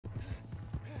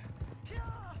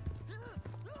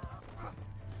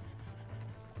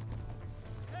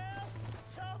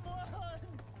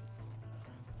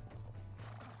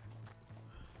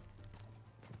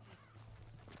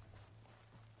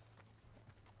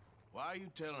Why are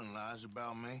you telling lies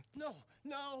about me? No.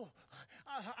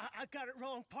 I got it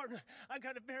wrong, partner. I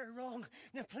got it very wrong.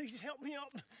 Now, please help me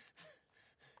up.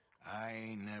 I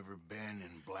ain't never been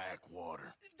in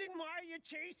Blackwater. Then why are you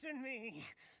chasing me?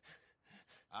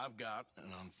 I've got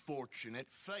an unfortunate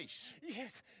face.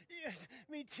 Yes,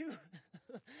 me too.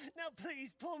 Now,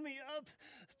 please, pull me up.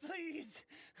 Please.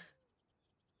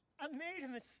 I made a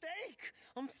mistake.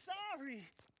 I'm sorry.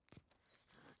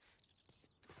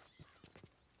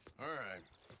 All right,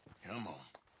 come on.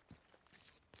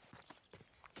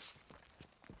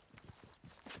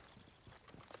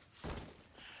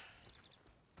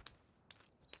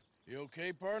 You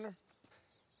okay, partner?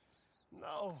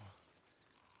 No,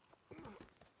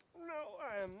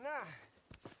 I am not.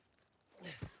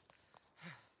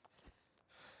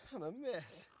 I'm a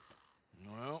mess.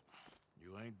 Well,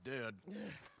 you ain't dead.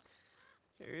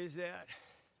 There is that.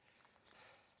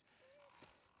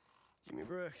 Jimmy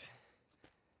Brooks.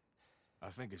 I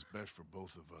think it's best for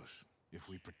both of us if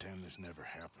we pretend this never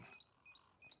happened.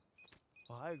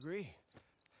 Well, I agree.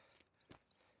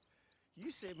 You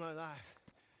saved my life.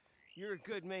 You're a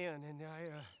good man, and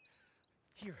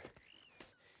here.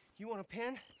 You want a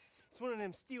pen? It's one of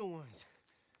them steel ones.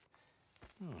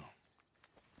 Oh.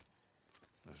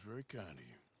 That's very kind of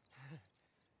you.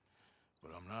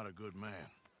 But I'm not a good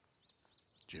man,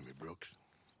 Jimmy Brooks.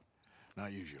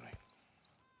 Not usually.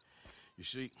 You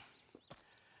see,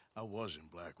 I was in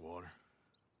Blackwater.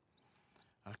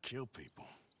 I killed people.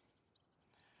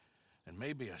 And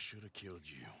maybe I should have killed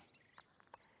you.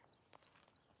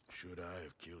 Should I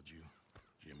have killed you,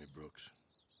 Jimmy Brooks?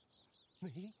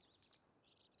 Me?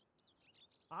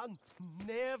 I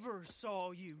never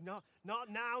saw you. Not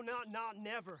now, not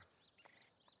never.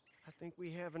 I think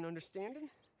we have an understanding.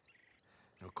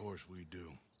 Of course we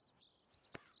do.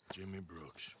 Jimmy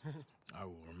Brooks. I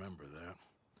will remember that.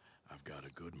 I've got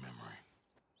a good memory.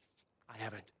 I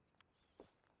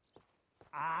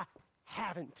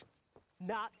haven't.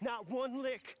 Not one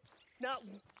lick. Not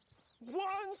 1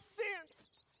 cent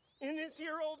in this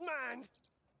here old mind.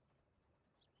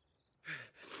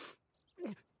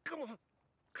 Come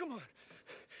on.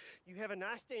 You have a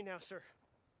nice day now, sir.